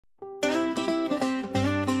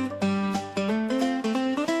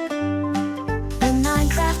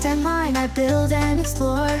build and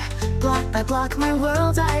explore. Block by block my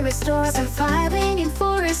world I restore. Surviving in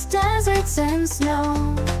forests, deserts and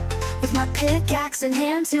snow. With my pickaxe in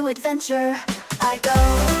hand to adventure I go.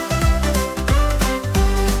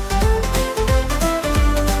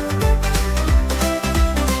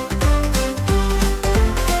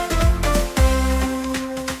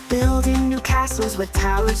 Building new castles with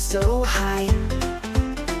towers so high.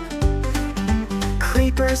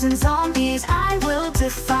 Creepers and zombies I will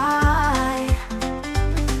defy.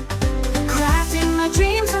 Crafting my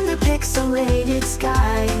dreams under pixelated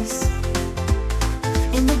skies.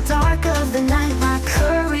 In the dark of the night my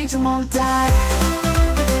courage won't die.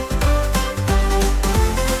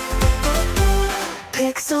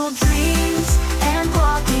 Pixel dreams and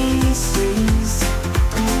blocky streams.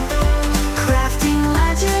 Crafting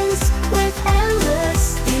legends with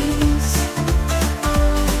endless themes.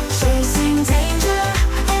 Chasing danger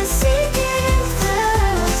and seeking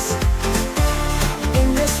thrills. In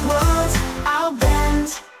this world I'll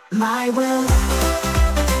bend my will.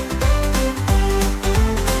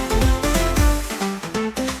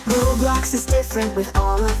 Roblox is different with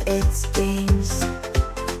all of its games.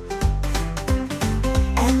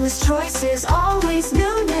 Endless choices, always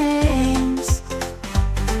new names.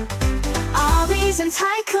 Armies and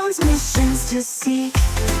tycoons, missions to seek.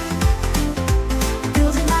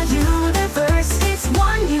 Building my universe, it's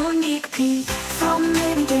one unique peak. From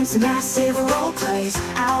mini games to massive role plays,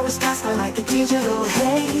 hours pass by like a digital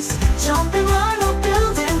haze. Jump and run or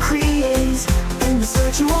build and create. In this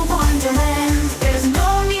virtual wonderland, there's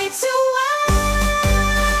no need to wait.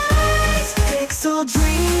 Pixel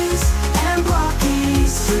dreams and blocky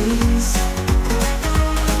streams.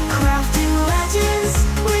 Crafting legends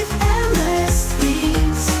with endless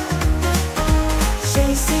themes.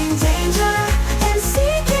 Chasing danger and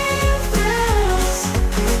seeking thrills.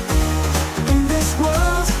 In this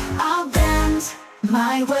world I'll bend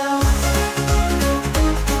my will.